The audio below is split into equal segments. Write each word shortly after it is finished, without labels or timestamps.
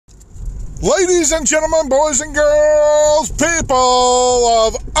Ladies and gentlemen, boys and girls, people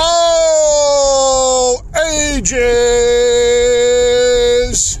of all ages,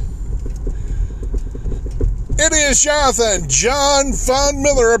 it is Jonathan John Von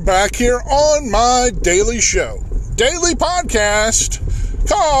Miller back here on my daily show, daily podcast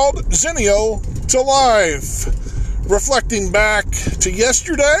called Zennial to Life, reflecting back to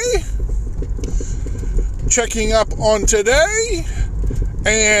yesterday, checking up on today,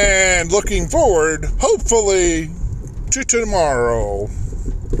 and looking forward, hopefully, to tomorrow.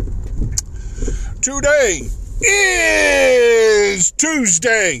 Today is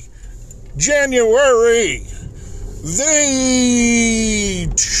Tuesday, January the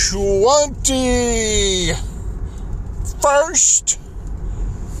 21st,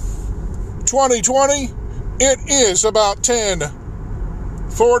 2020. It is about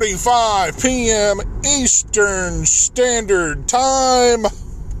 10:45 p.m. Eastern Standard Time.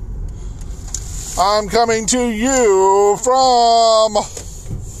 I'm coming to you from,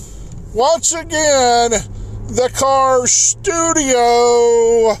 once again, the car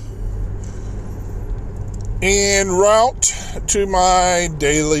studio en route to my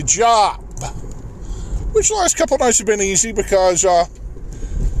daily job, which the last couple of nights have been easy because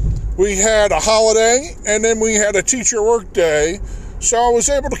we had a holiday and then we had a teacher work day. So I was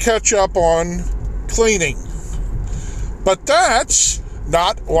able to catch up on cleaning. But that's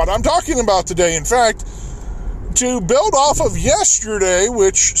not what I'm talking about today. In fact, to build off of yesterday,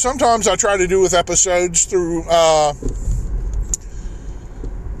 which sometimes I try to do with episodes throughout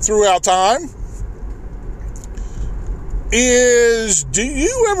time, is, do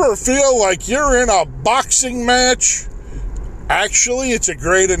you ever feel like you're in a boxing match? Actually, it's a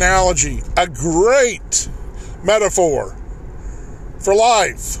great analogy, a great metaphor for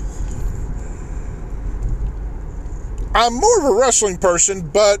life. I'm more of a wrestling person,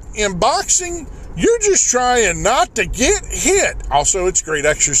 but in boxing, you're just trying not to get hit. Also, it's great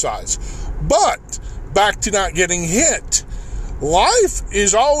exercise. But back to not getting hit. Life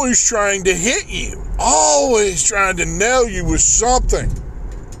is always trying to hit you, always trying to nail you with something.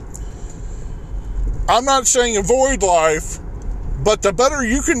 I'm not saying avoid life, but the better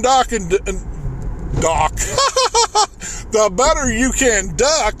you can the better you can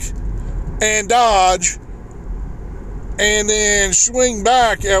duck and dodge and then swing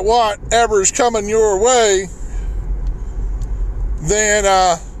back at whatever's coming your way, then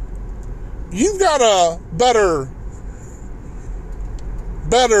you've got a better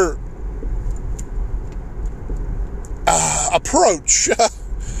approach,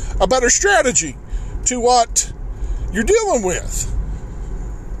 a better strategy to what you're dealing with.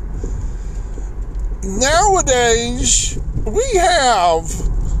 Nowadays, we have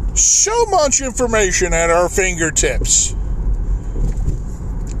so much information at our fingertips,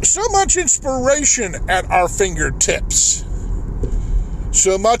 so much inspiration at our fingertips,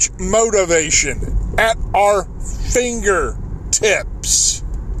 so much motivation at our fingertips.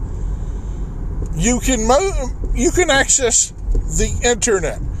 You can access the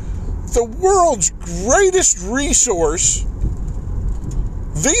internet, the world's greatest resource,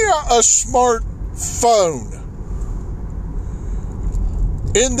 via a smartphone.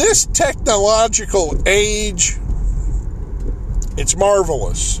 In this technological age, it's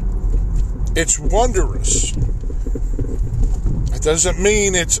marvelous. It's wondrous. It doesn't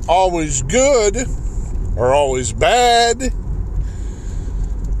mean it's always good or always bad.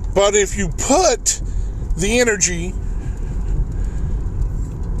 But if you put the energy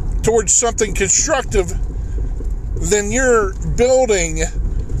towards something constructive, then your building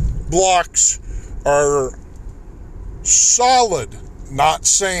blocks are solid, not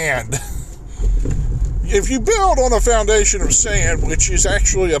sand. If you build on a foundation of sand, which is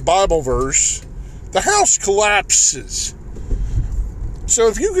actually a Bible verse, the house collapses. So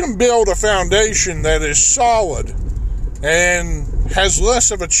if you can build a foundation that is solid and has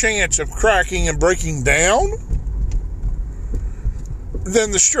less of a chance of cracking and breaking down,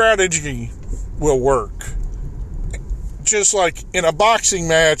 then the strategy will work. Just like in a boxing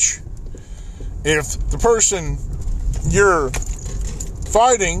match, if the person you're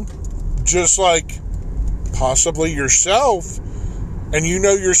fighting, just like possibly yourself, and you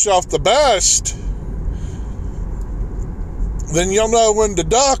know yourself the best, then you'll know when to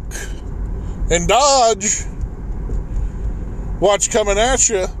duck and dodge what's coming at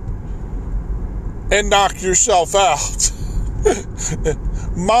you and knock yourself out.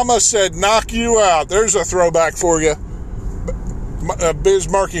 Mama said knock you out. There's a throwback for you.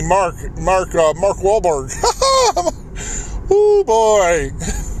 Bismarcky Mark Wahlberg. Oh boy.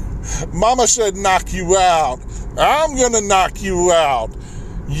 Mama said knock you out. I'm gonna knock you out.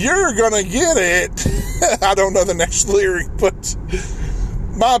 you're gonna get it. I don't know the next lyric, but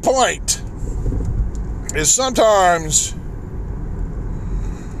my point is sometimes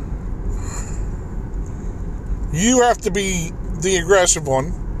you have to be the aggressive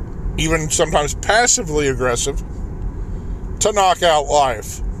one, even sometimes passively aggressive, to knock out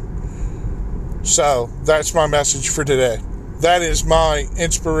life. So that's my message for today. That is my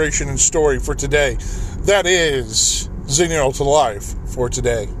inspiration and story for today. That is Xenial to Life for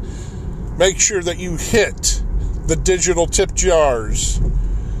today. Make sure that you hit the digital tip jars.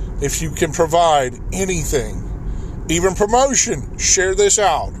 If you can provide anything, even promotion, share this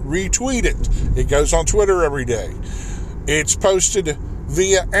out. Retweet it. It goes on Twitter every day. It's posted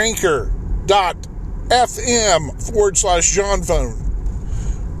via anchor.fm/JohnPhone.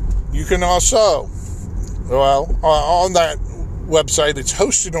 You can also, on that website it's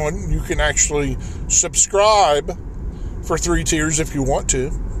hosted on, you can actually subscribe for 3 tiers if you want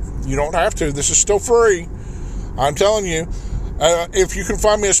to. You don't have to. This is still free. I'm telling you. If you can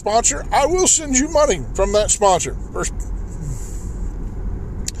find me a sponsor, I will send you money from that sponsor.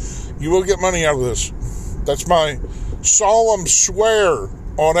 You will get money out of this. That's my solemn swear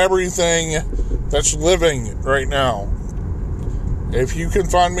on everything that's living right now. If you can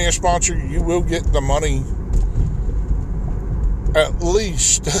find me a sponsor, you will get the money, at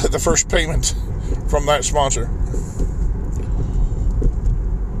least the first payment from that sponsor.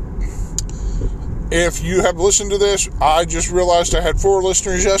 If you have listened to this, I just realized I had 4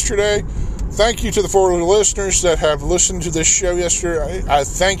 listeners yesterday. Thank you to the 4 listeners that have listened to this show yesterday. I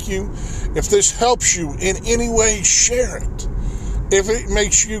thank you. If this helps you in any way, share it. If it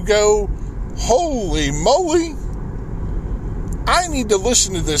makes you go, holy moly, I need to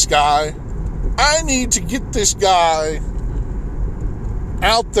listen to this guy. I need to get this guy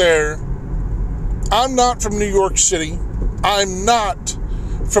out there. I'm not from New York City. I'm not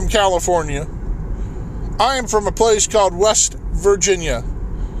from California. I am from a place called West Virginia.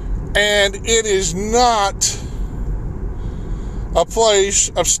 And it is not a place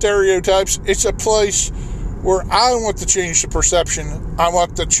of stereotypes. It's a place where I want to change the perception. I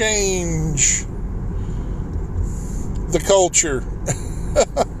want to change the culture.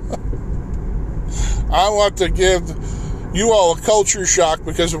 I want to give you all a culture shock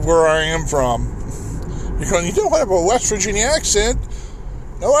because of where I am from. You're going, you don't have a West Virginia accent.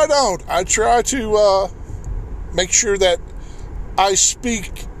 No, I don't. I try to make sure that I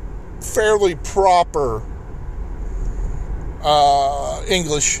speak fairly proper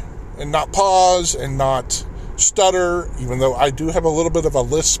English and not pause and not stutter, even though I do have a little bit of a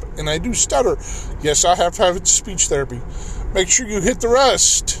lisp and I do stutter. Yes, I have had speech therapy. Make sure you hit the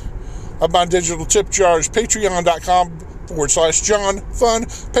rest of my digital tip jars. Patreon.com/JohnFun,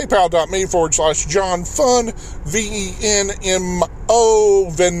 PayPal.me/JohnFun,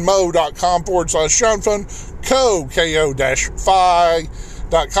 VENMO, Venmo.com/JohnFun,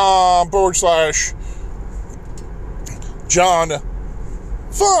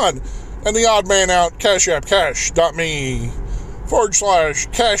 ko.com/JohnFun, and the odd man out, Cash App,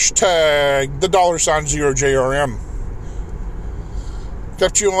 cash.me/hashtag the $0JRM.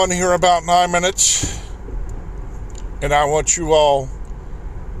 Kept you on here about 9 minutes, and I want you all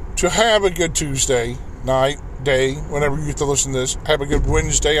to have a good Tuesday night, day, whenever you get to listen to this. Have a good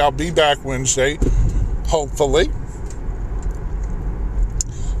Wednesday. I'll be back Wednesday, hopefully.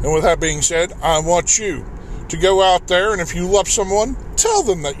 And with that being said, I want you to go out there, and if you love someone, tell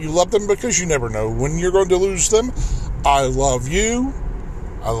them that you love them, because you never know when you're going to lose them. I love you.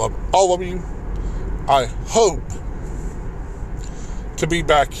 I love all of you. I hope to be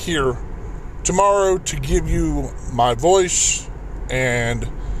back here tomorrow to give you my voice and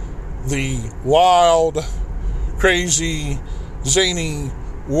the wild, crazy, zany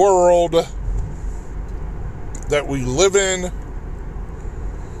world that we live in.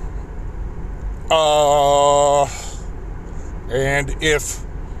 And if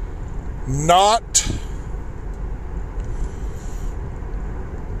not,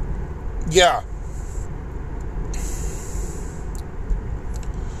 yeah.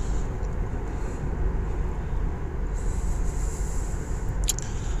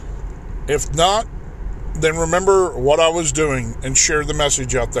 If not, then remember what I was doing and share the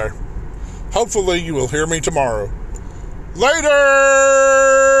message out there. Hopefully you will hear me tomorrow.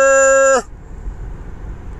 Later!